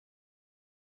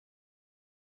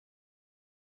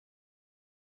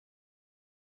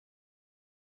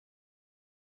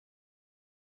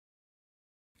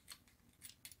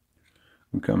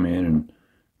we come in and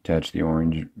attach the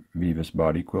orange Vivus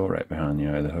body quill right behind the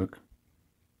eye of the hook.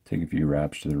 Take a few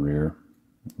wraps to the rear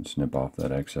and snip off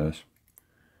that excess.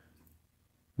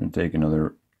 I'm going to take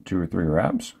another 2 or 3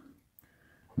 wraps.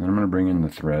 And then I'm going to bring in the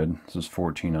thread. This is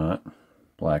 14-aught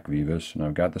black Vivus, and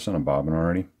I've got this on a bobbin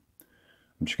already.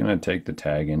 I'm just going to take the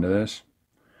tag into this.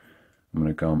 I'm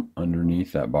going to come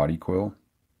underneath that body quill,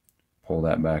 pull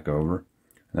that back over,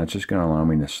 and that's just going to allow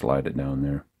me to slide it down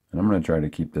there. And I'm going to try to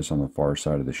keep this on the far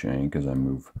side of the shank as I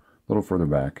move a little further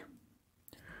back.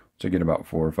 Once I get about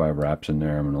 4 or 5 wraps in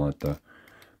there, I'm going to let the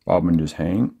bobbin just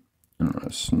hang, and I'm going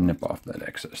to snip off that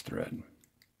excess thread.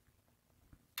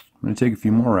 I'm going to take a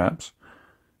few more wraps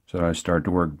so I start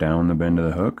to work down the bend of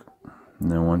the hook, and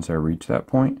then once I reach that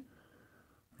point,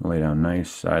 I'll lay down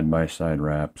nice side-by-side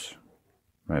wraps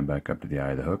right back up to the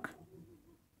eye of the hook.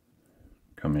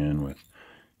 Come in with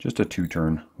just a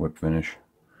 2-turn whip finish.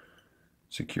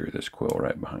 Secure this quill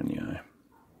right behind the eye.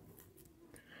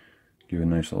 Give it a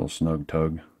nice little snug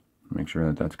tug. Make sure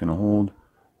that that's going to hold.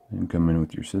 Then come in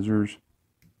with your scissors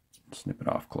and snip it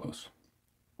off close.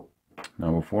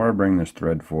 Now before I bring this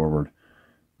thread forward,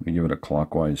 I'm going to give it a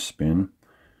clockwise spin.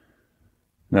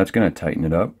 That's going to tighten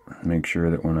it up. Make sure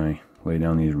that when I lay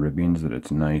down these ribbings that it's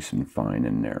nice and fine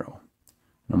and narrow.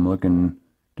 And I'm looking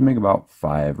to make about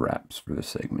 5 wraps for this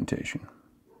segmentation.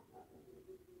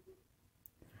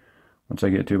 Once I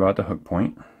get to about the hook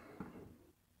point,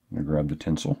 I'm going to grab the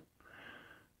tinsel.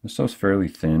 This stuff's fairly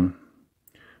thin.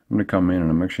 I'm going to come in and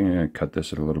I'm actually going to cut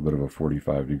this at a little bit of a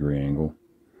 45-degree angle.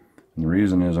 And the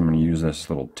reason is I'm going to use this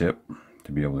little tip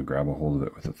to be able to grab a hold of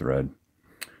it with a thread.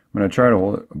 I'm going to try to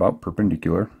hold it about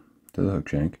perpendicular to the hook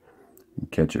shank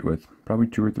and catch it with probably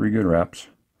 2 or 3 good wraps,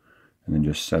 and then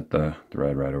just set the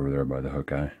thread right over there by the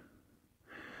hook eye.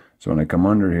 So when I come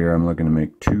under here, I'm looking to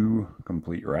make 2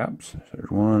 complete wraps. So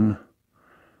there's 1,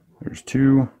 there's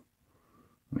 2.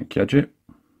 I'm going to catch it,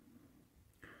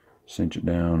 cinch it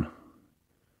down,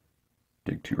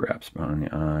 dig 2 wraps behind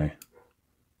the eye,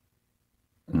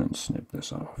 and then snip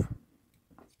this off.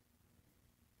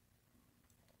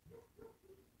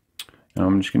 Now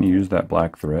I'm just going to use that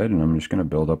black thread, and I'm just going to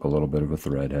build up a little bit of a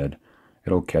thread head.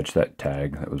 It'll catch that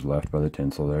tag that was left by the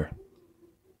tinsel there.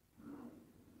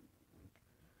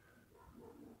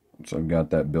 So I've got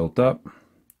that built up.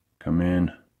 Come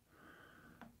in,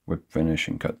 whip finish,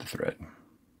 and cut the thread.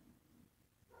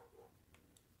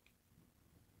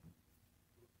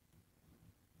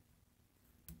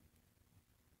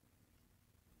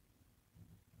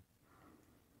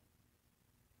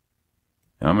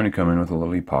 Now I'm going to come in with a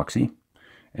little epoxy,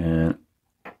 and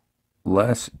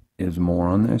less is more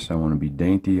on this. I want to be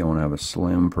dainty. I want to have a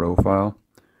slim profile.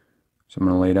 So I'm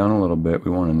going to lay down a little bit.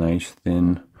 We want a nice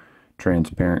thin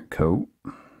transparent coat.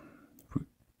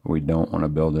 We don't want to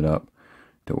build it up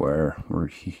to where we're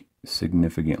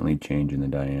significantly changing the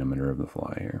diameter of the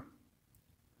fly here.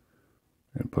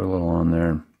 I'm going to put a little on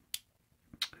there,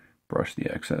 brush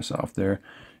the excess off there.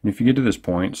 And if you get to this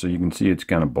point, so you can see it's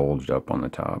kind of bulged up on the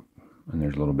top and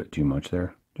there's a little bit too much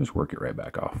there, just work it right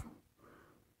back off.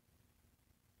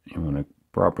 You want to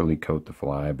properly coat the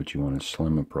fly, but you want as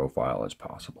slim a profile as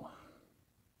possible.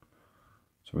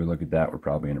 So we look at that, we're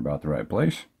probably in about the right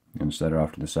place. I'm going to set it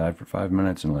off to the side for 5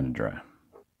 minutes and let it dry.